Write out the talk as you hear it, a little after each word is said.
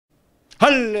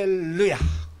Hallelujah.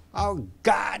 Our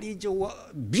God is a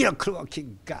miracle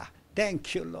working God.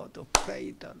 Thank you, Lord.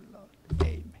 Praise the Lord.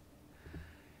 Amen.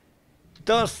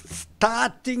 The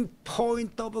starting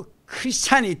point of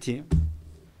Christianity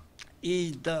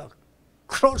is the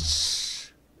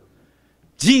cross.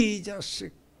 Jesus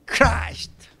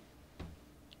Christ.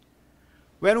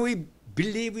 When we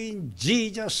believe in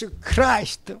Jesus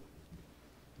Christ,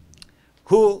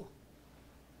 who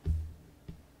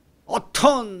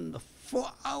atoned for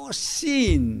our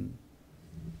sin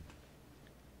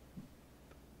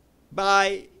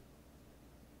by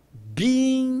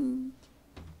being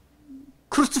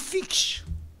crucifixion,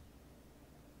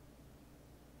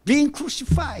 being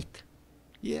crucified,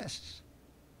 yes,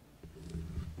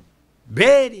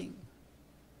 bearing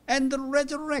and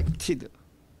resurrected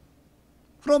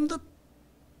from the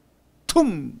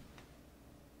tomb.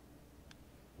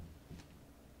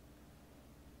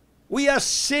 We are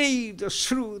saved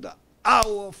through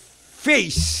our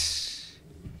faith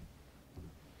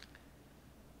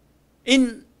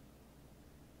in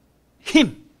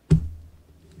Him.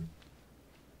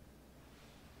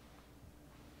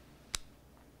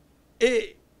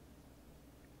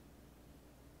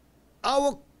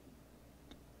 Our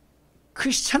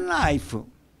Christian life,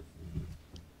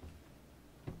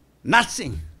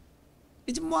 nothing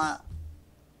is more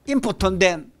important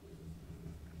than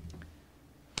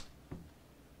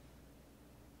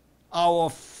our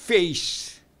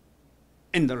faith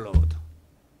in the Lord.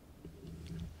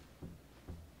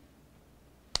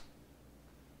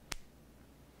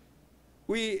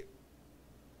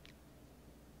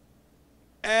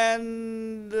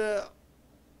 And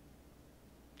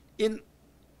in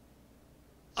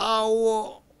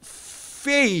our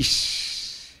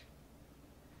faith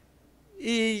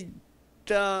is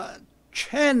the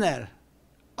channel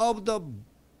of the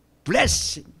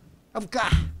blessing of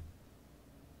God.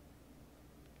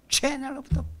 Channel of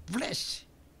the blessing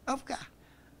of God.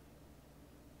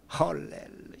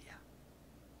 Hallelujah.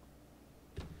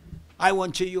 I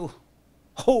want you to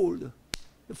hold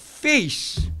the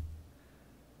faith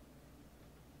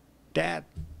that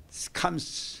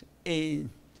comes in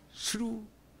through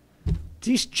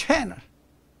this channel,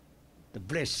 the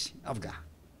blessing of God.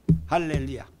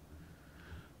 Hallelujah.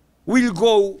 We'll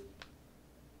go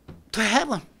to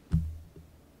heaven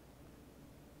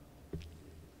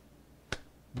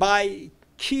by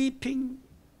keeping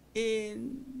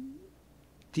in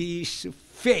this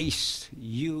faith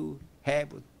you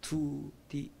have to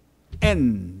the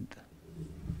end.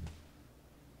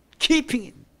 Keeping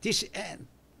in this end.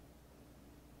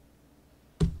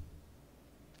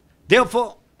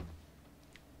 Therefore,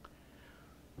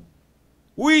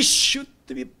 we should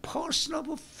be a person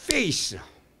of faith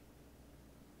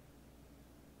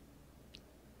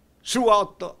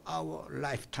throughout our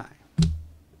lifetime.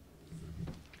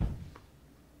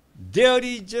 There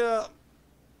is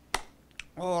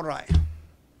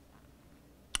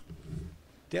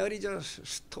there is a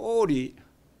story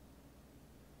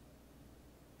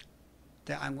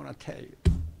that I'm going to tell you.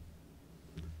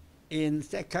 In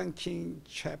 2 Kings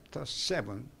chapter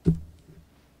 7,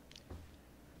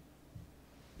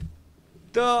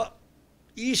 the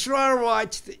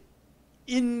Israelites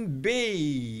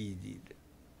invaded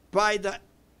by the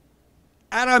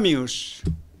Arameans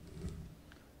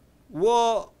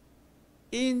were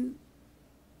in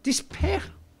despair,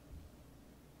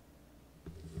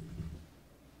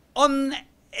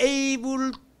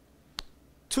 unable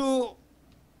to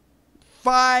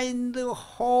find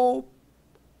hope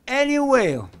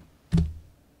anywhere.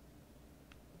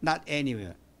 Not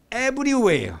anywhere,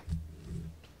 everywhere.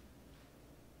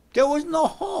 There was no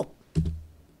hope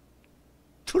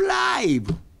to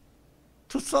live,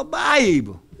 to survive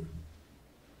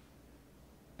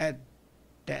at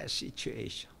that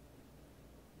situation.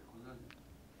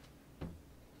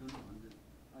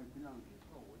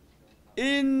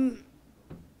 In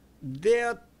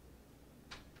their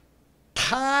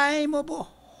time of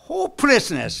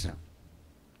hopelessness,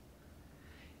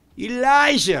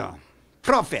 Elijah,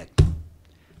 prophet,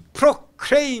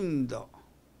 proclaimed the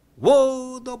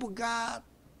word of God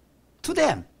to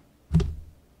them,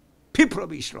 people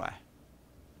of Israel,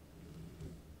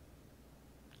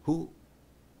 who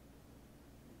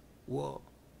were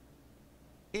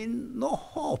in no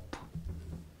hope.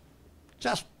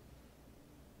 Just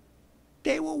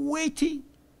they were waiting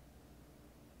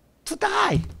to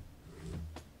die.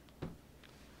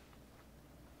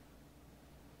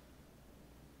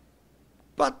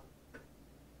 But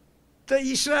the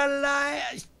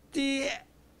Israelites, they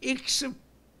experienced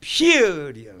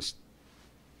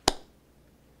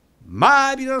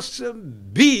marvelous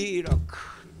miracle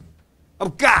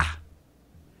of God.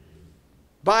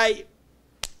 by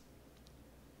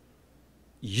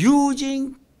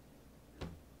using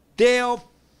their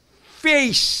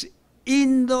faith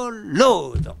in the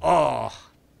Lord. Oh,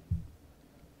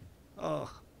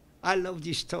 I love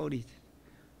this story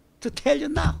to tell you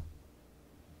now.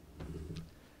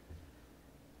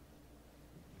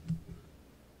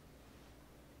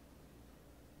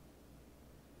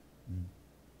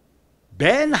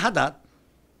 Ben-Hadad,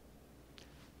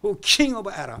 who king of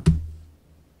Aram,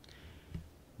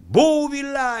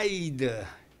 mobilized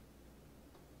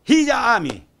his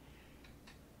army,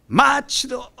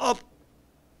 marched up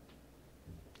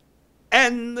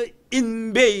and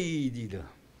invaded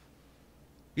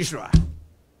Israel.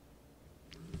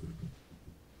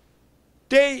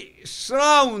 They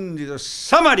surrounded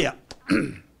Samaria,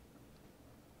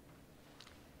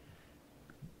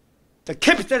 the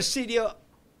capital city of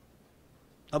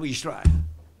Israel.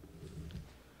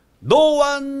 No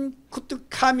one could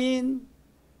come in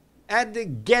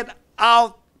and get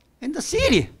out in the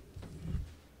city.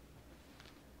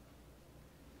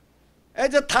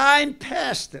 As the time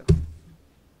passed,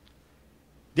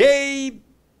 they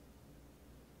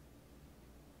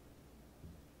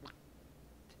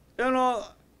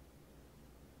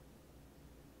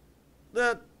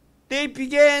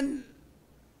began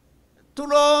to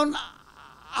run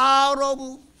out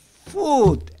of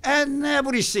food and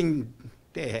everything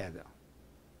they had.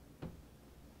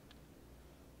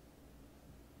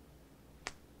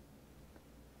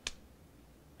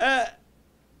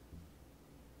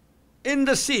 In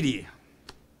the city,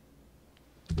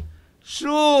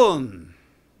 soon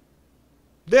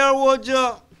there was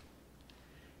a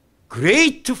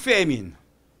great famine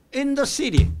in the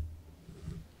city.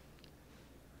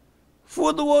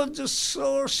 Food was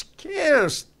so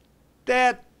scarce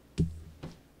that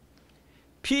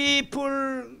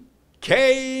people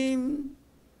came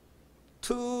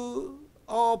to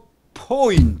a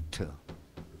point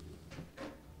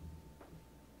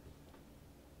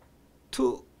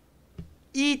to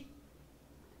eat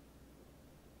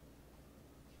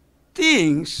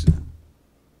things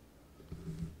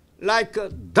like a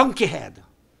donkey head,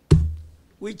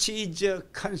 which is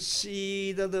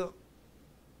considered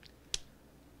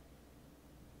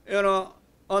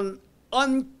an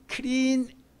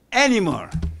unclean animal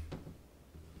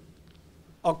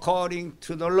according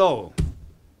to the law.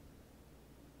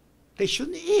 They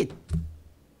shouldn't eat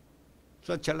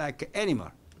such a like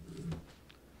animal.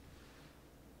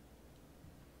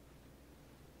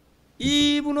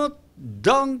 Even a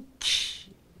donkey's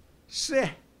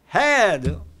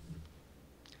head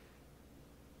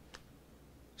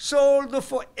sold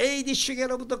for 80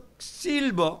 shekels of the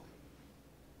silver.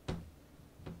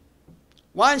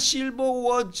 1 silver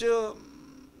was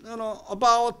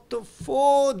about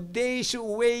 4 days'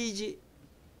 wage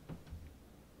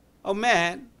of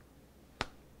man.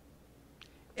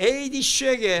 80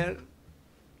 shekels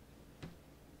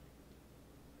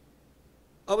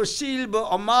of silver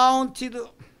amounted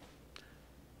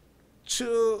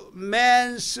to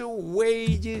man's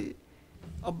wage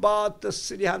about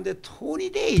 320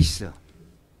 days.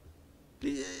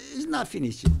 It's not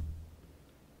finished.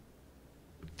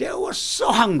 They were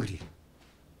so hungry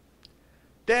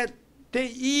that they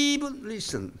even,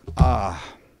 listen, I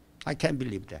can't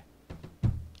believe that.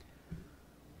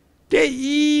 They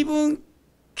even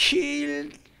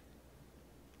killed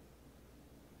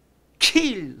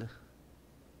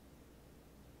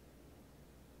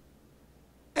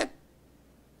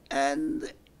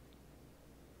and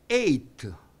ate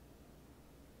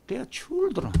their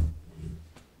children.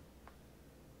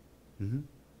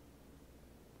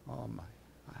 Oh my,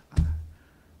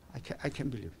 I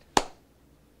can't believe it.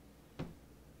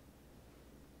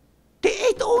 They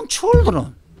ate their own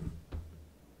children.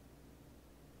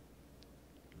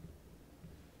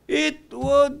 It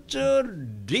was a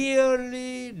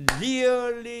really,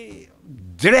 really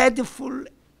dreadful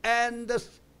and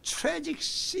tragic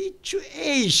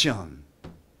situation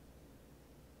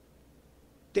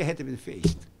they had been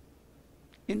faced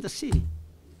in the city.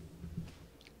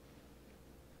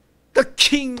 The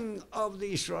king of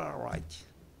the Israelites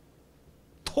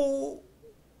tore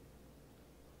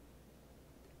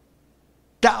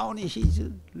down his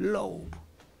robe.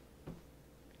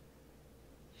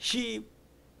 He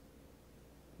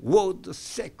wore the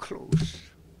sackcloth.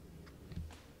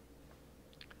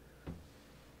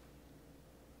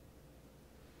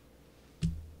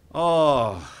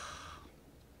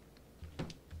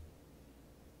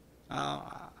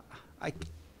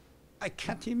 I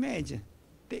can't imagine.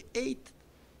 They ate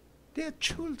their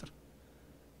children.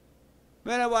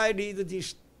 Whenever I read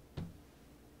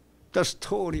the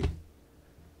story,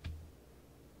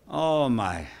 oh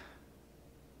my,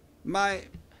 my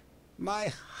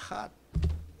heart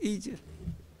is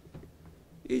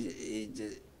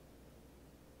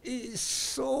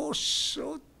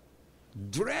so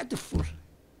dreadful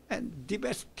and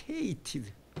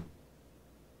devastated.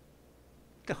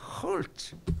 The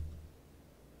hurt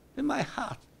in my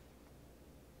heart.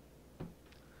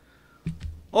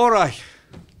 All right,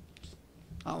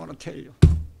 I want to tell you.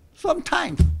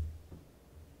 Sometimes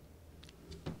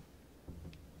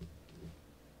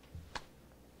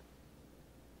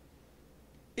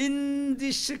in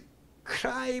this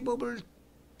indescribable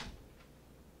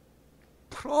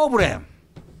problem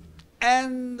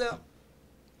and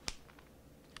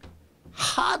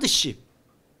hardship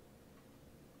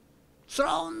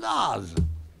surround us,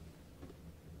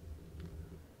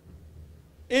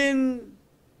 in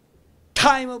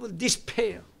time of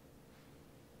despair,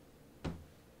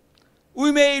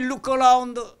 we may look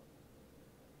around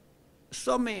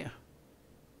somewhere,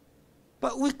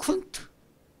 but we couldn't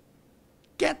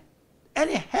get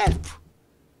any help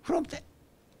from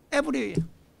everywhere.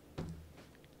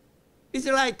 It's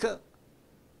like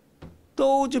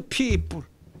those people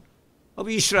of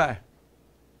Israel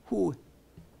who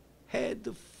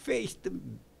had faced the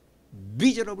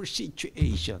miserable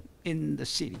situation in the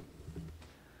city.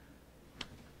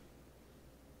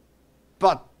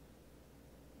 But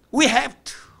we have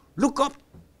to look up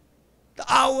to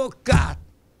our God,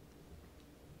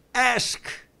 ask,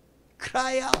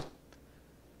 cry out,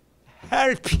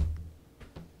 help.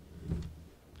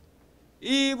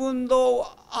 Even though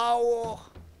our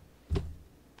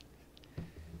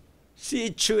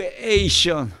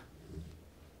situation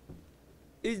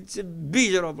is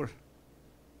miserable,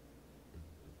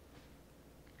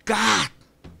 God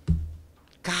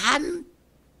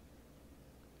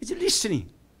is listening.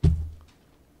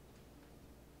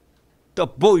 The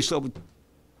voice of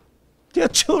their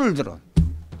children,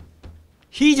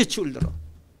 his children.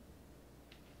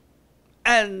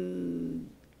 And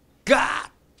God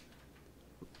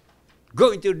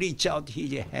going to reach out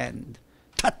his hand,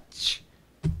 touch,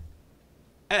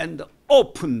 and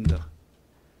open the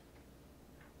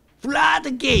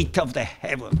floodgate of the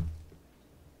heaven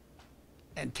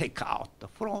and take out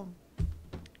from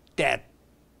that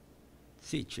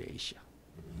situation.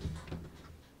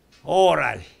 All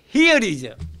right, here is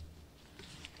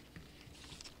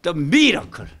the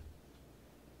miracle.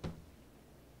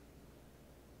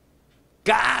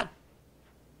 God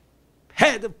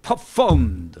had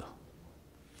performed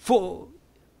for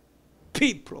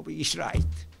people of Israel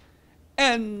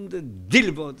and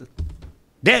delivered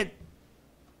that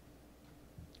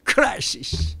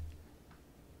crisis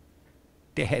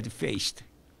they had faced.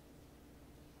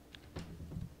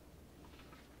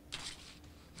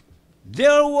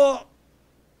 There were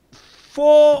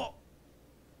four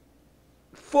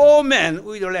men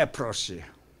with leprosy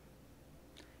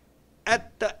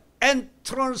at the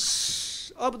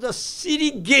entrance of the city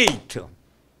gate.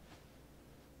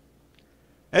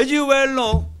 As you well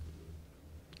know,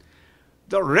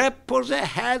 the lepers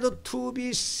had to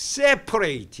be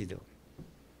separated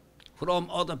from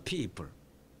other people,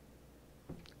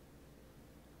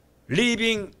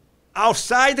 living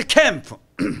outside the camp.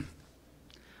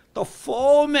 The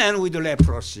four men with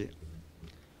leprosy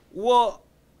were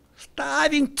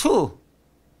starving too.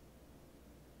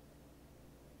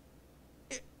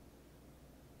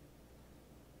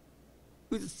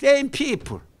 With the same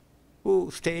people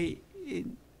who stay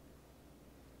in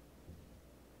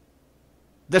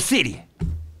the city.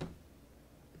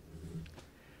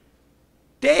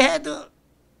 They had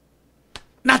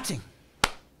nothing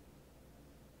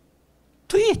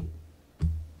to eat.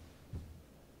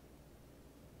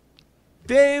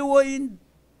 They were in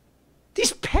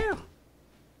despair,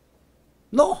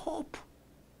 no hope.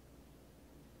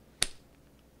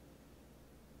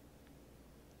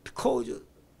 Because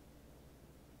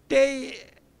they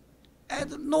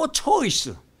had no choice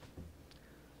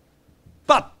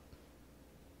but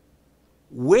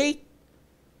wait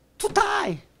to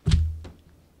die.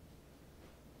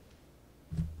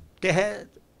 They had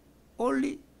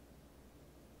only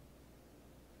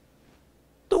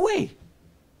the way.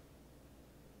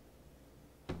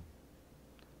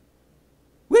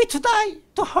 Wait to die,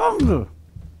 to hunger,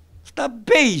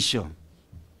 starvation.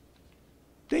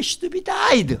 They should be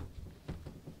died.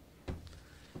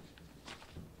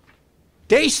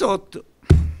 They thought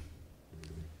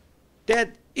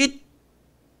that it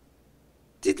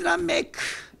did not make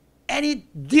any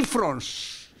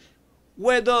difference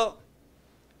whether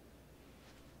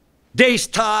they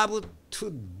starved to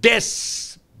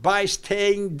death by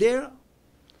staying there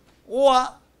or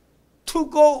to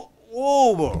go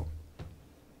over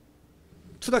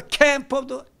to the camp of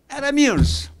the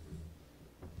enemies.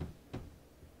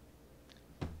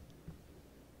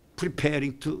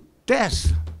 preparing to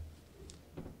death.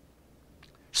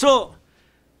 So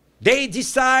they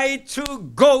decide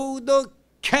to go to the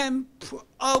camp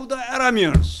of the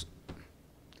Arameans.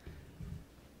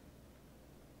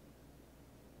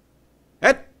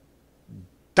 At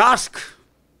dusk,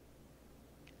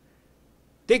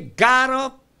 they got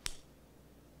up.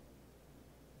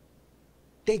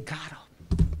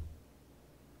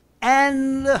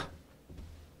 And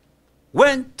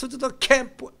went to the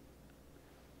camp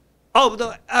of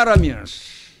the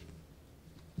Arameans.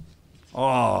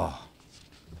 Oh,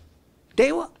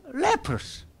 they were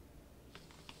lepers.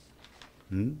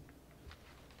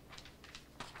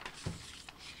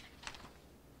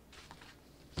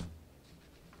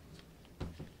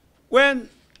 When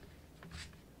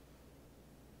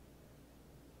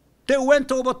they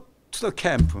went over to the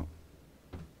camp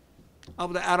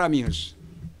of the Arameans,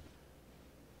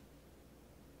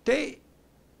 they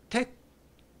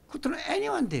couldn't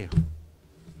anyone there.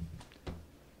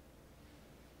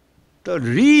 The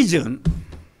reason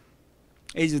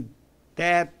is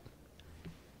that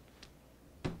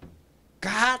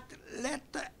God let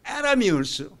the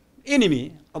Arameans,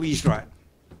 enemy of Israel,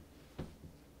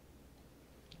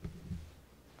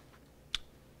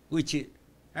 which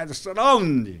had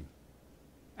surrounded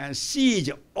and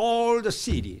sieged all the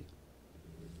city.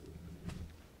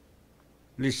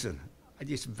 Listen,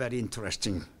 this is very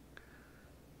interesting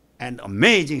and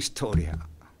amazing story.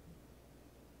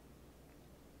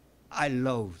 I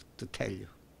love to tell you.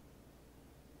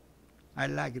 I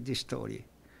like this story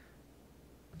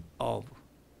of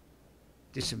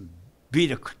this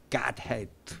miracle God had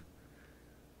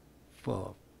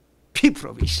for people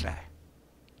of Israel.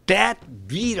 That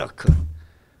miracle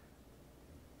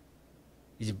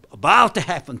is about to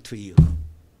happen to you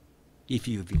if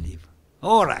you believe.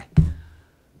 All right,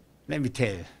 let me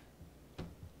tell you.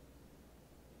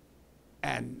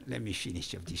 And let me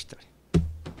finish up this story.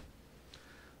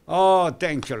 Oh,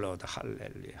 thank you, Lord.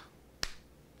 Hallelujah.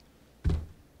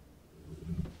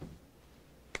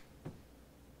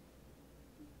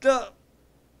 The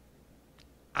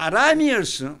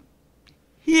Arameans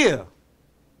hear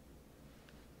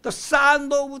the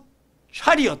sound of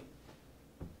chariot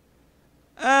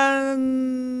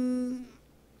and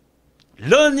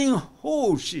running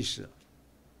horses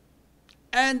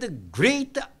and the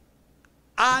great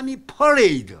army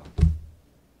parade.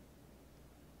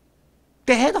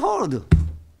 They had heard.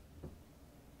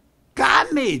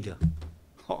 God made.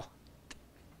 Oh.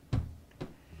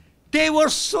 They were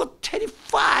so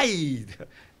terrified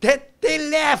that they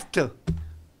left,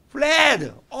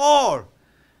 fled all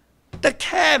the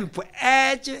camp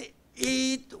as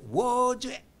it was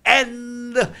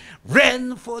and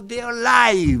ran for their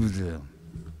lives,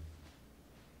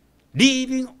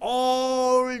 leaving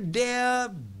all their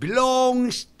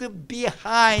belongings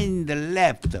behind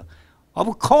left.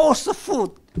 Of course, the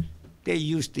food they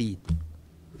used to eat.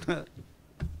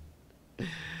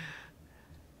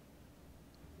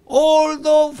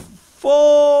 Although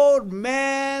 4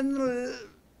 men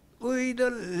with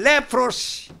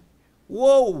leprosy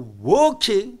were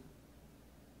walking,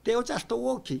 they were just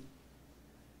walking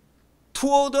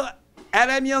toward the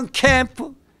Aramean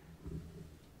camp.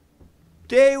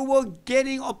 They were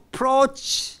getting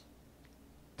approach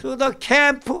to the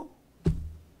camp.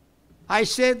 I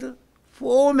said,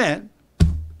 4 men.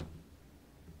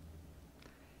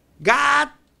 God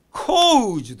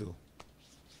caused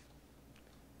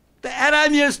the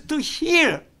Arameans to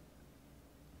hear.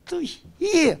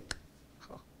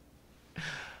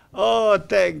 Oh,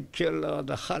 thank you, Lord.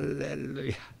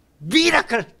 Hallelujah.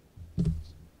 Miracle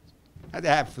had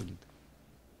happened.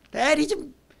 That is a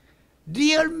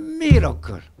real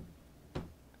miracle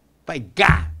by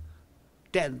God.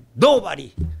 That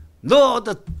nobody, no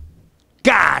other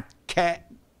God can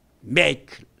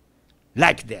make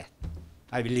like that,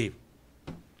 I believe.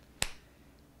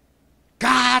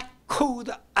 God called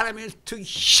the Arameans to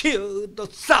hear the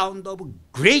sound of a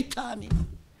great army.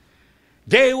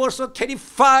 They were so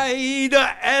terrified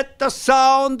at the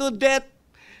sound that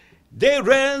they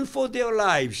ran for their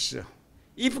lives.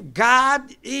 If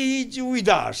God is with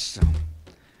us,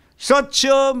 such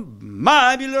a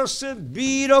marvelous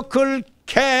miracle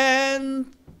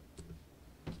can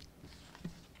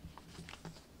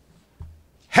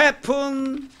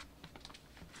happen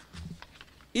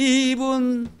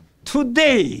even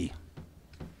today.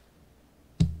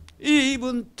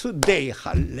 Even today.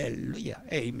 Hallelujah.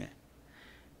 Amen.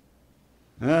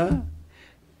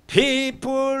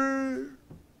 People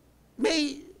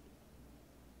may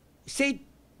say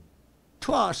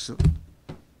to us,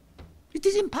 it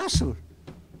is impossible.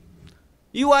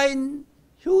 You are in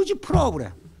huge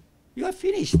problem. You are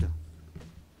finished.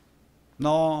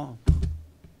 No.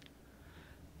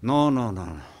 No, no, no,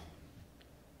 no.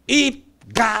 If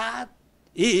God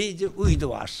is with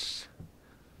us,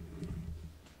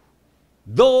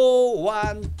 no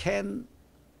one can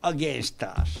against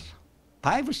us.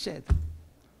 Bible said,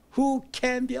 who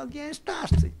can be against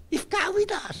us if God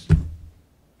with us?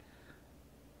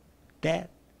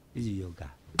 That is your God.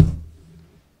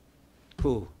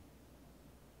 Who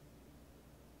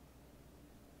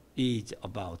is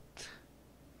about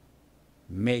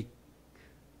make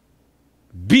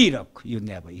miracle you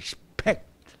never expect.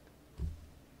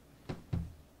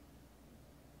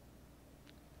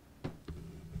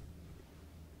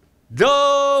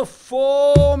 The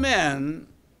 4 men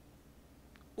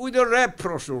with the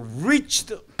leprosy reached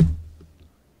the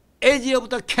edge of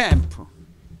the camp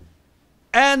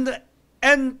and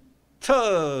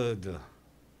entered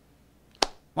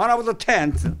one of the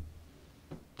tents.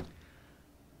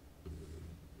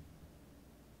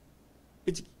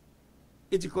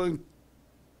 It's going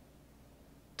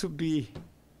to be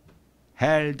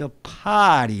held a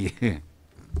party.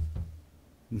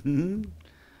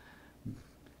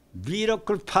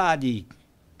 Miracle party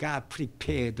got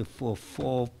prepared for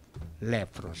 4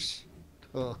 lepers.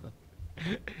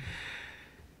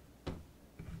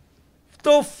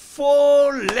 The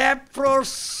 4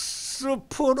 lepers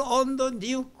put on the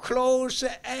new clothes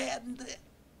and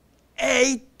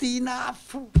ate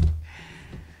enough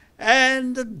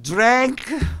and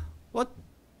drank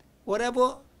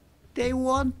whatever they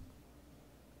want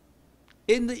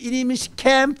in the enemy's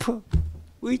camp,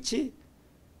 which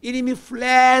enemy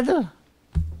fled.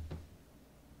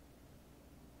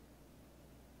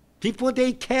 Before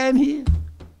they came here,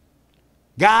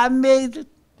 God made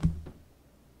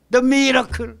the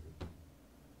miracle.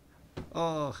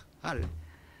 Oh, hallelujah.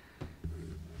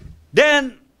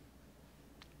 Then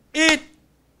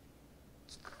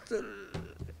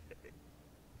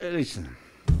listen,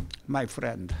 my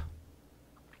friend,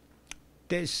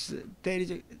 it's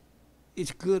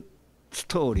a good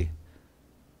story.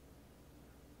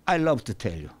 I love to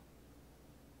tell you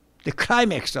the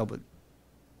climax of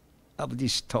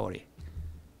this story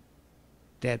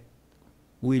that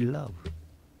we love.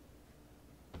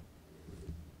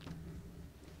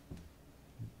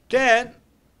 Then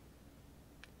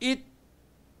it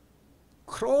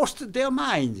crossed their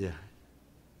minds.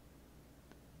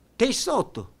 They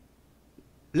thought,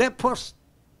 lepers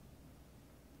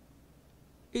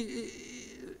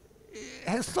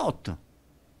has thought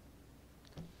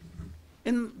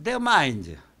in their minds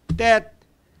that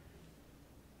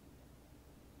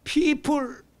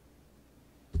people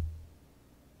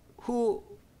who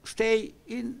stay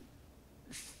in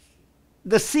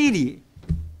the city,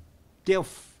 their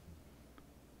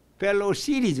fellow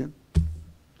citizens,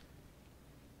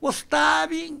 were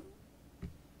starving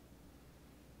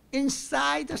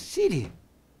inside the city.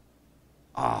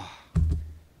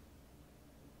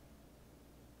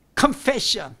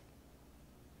 Confession,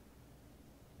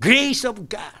 grace of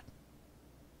God,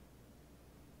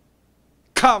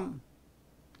 come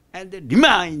and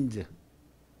remind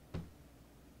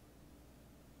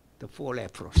the 4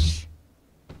 lepers.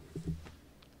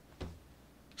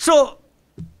 So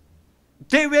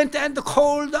they went and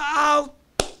called out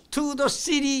to the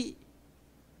city,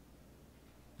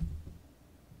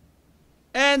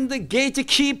 and the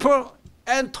gatekeeper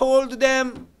and told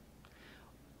them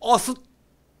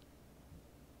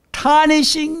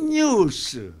astonishing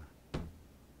news.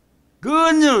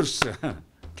 Good news.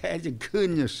 That's good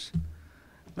news.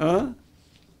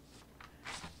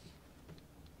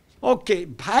 Okay,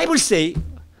 Bible say,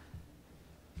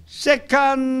 2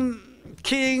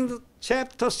 Kings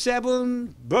chapter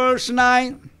 7, verse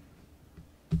 9.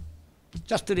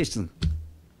 Just listen.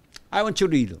 I want you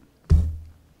to read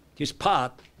this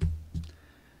part.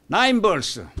 9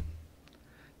 verse.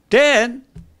 Then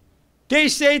they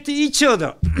say to each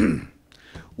other,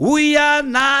 we are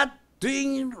not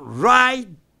doing right.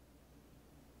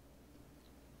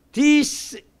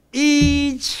 This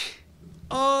is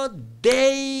a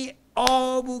day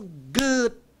of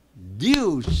good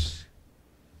news,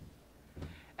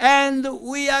 and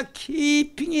we are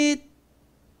keeping it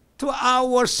to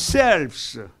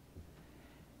ourselves.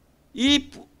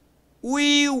 If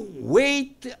we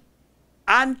wait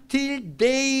until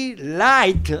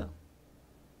daylight,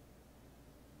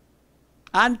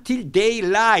 I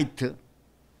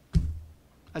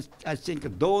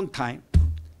think dawn time,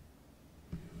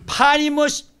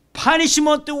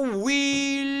 punishment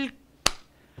will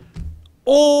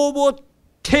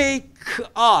overtake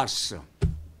us.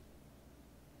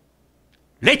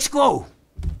 Let's go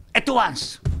at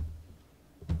once.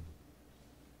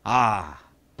 I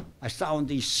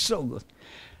sound is so good.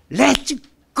 Let's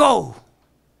go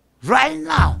right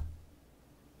now.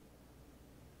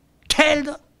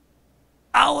 Tell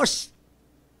our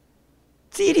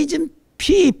citizen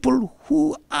people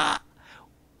who are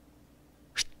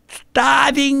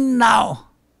starving now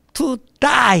to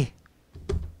die.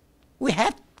 We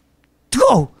have to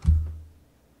go.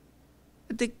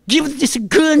 They give this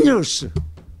good news,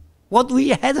 what we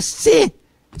had seen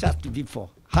just before.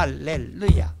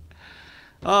 Hallelujah.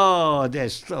 Oh,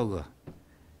 that's so good.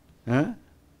 Huh?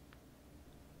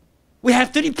 We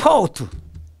have to report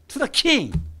to the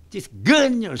king this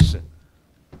good news.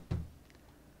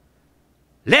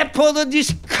 Leopard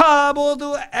discovered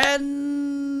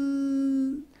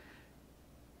and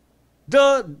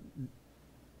the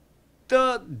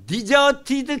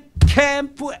deserted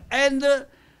camp and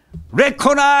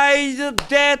recognized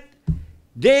that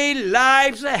their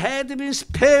lives had been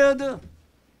spared.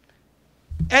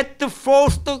 At the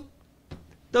first,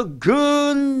 the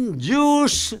good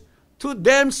news to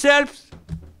themselves,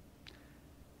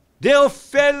 their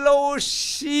fellow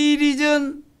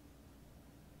citizens,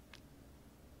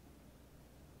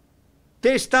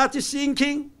 they started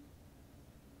thinking,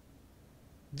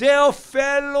 their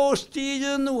fellow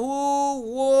citizens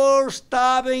who were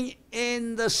starving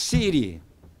in the city.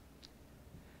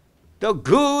 The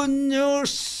good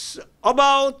news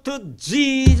about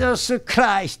Jesus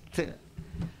Christ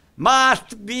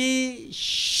must be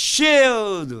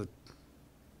shared.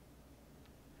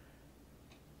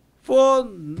 For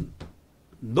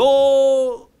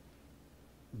no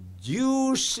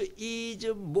news is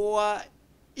more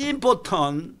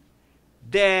important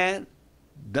than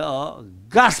the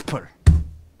gospel.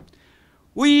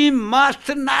 We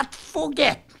must not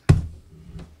forget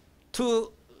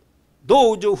to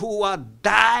those who are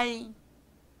dying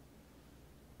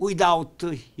without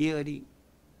hearing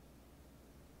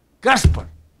gospel.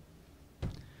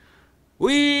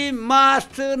 We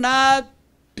must not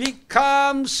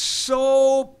become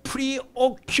so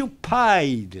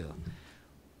preoccupied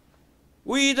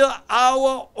with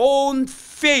our own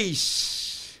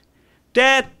faith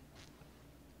that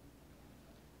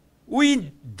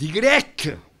we neglect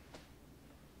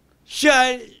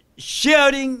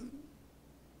sharing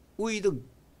with the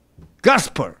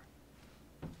gospel.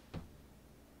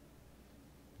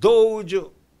 Those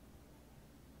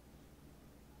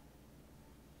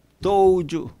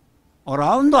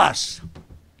around us,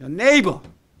 your neighbor,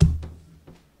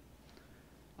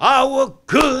 our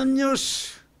good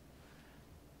news,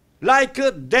 like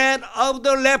that of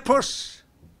the lepers,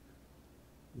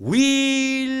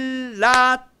 will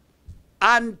not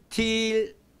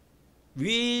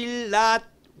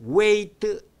wait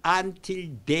until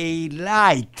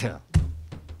daylight.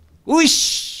 We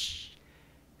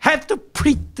have to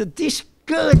preach this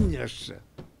good news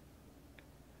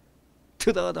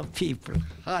to the other people.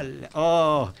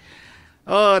 Oh,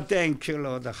 thank you,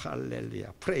 Lord.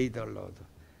 Hallelujah. Praise the Lord.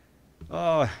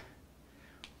 Oh,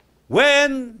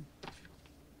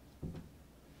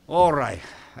 all right,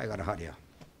 I gotta hurry up.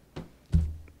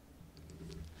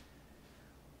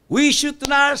 We should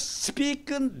not speak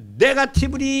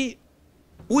negatively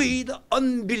with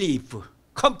unbelief,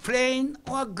 complain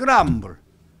or grumble,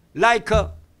 like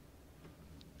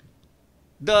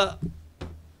the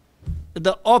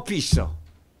officer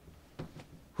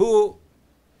who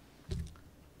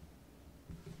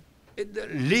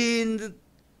leaned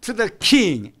to the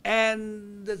king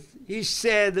and he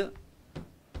said,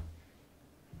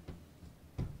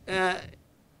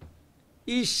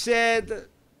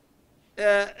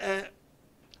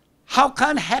 how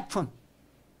can happen?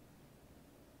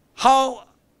 How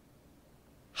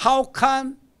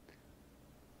can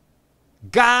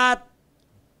God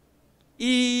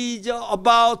is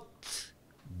about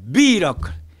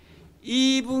miracle?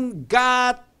 Even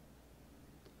God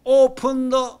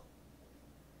opened the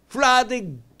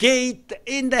floodgate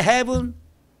in the heaven,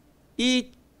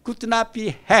 it could not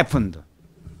be happened.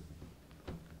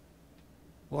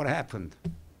 What happened?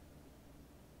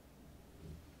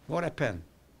 What happened?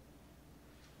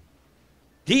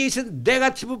 This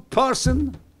negative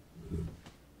person,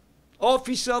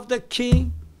 office of the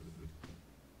king,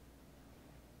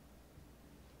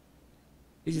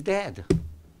 is dead.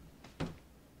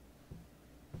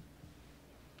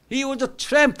 He was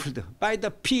trampled by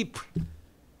the people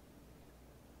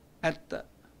at the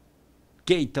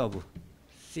gate of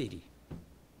city.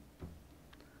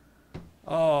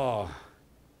 Oh.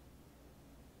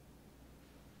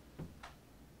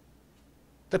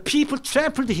 The people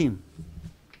trampled him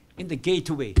in the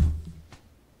gateway.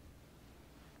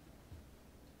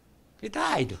 He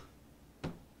died.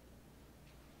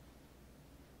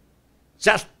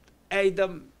 Just as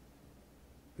the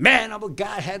man of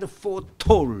God had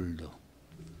foretold.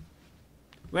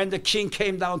 When the king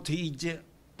came down to his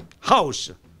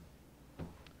house,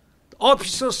 the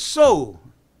officer saw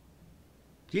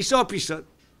this officer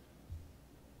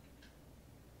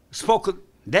spoke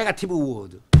negative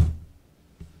word.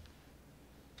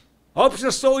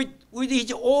 Officer saw it with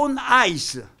his own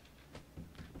eyes,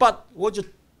 but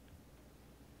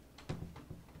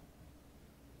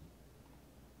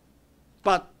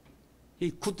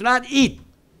he could not eat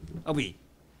of it.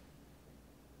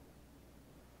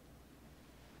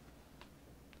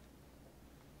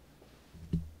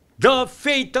 The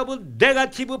fate of a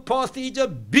negative person is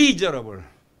miserable.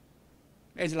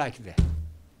 It's like that.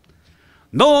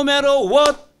 No matter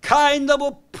what kind of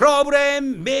a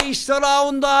problem may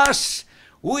surround us,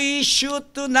 we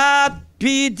should not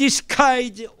be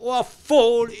discouraged or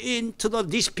fall into the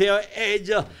despair as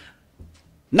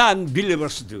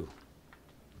non-believers do.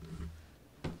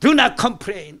 Do not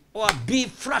complain or be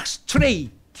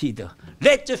frustrated.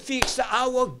 Let's fix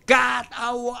our God,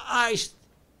 our eyes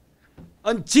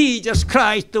on Jesus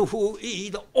Christ, who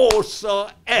is also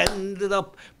and the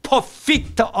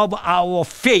perfecter of our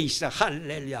faith.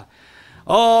 Hallelujah.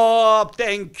 Oh,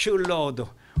 thank you, Lord.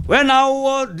 When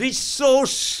our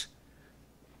resources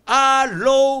are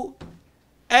low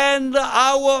and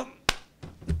our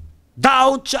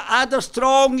doubts are the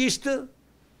strongest,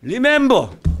 remember,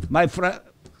 my friend,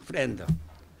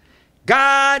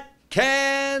 God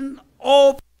can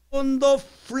open the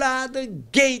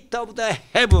floodgate of the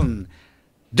heaven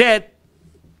that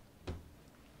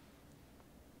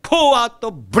pour out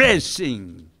the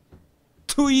blessing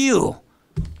to you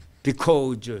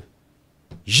because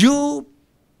you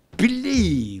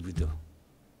believed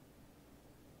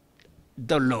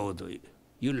the Lord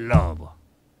you love.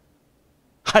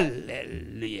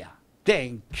 Hallelujah.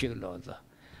 Thank you, Lord.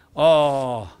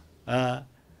 Oh,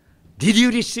 did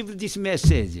you receive this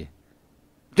message?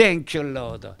 Thank you,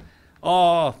 Lord.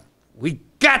 Oh, we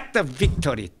got the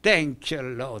victory. Thank you,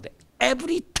 Lord.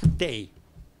 Every day.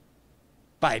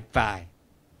 Bye-bye.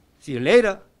 See you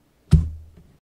later.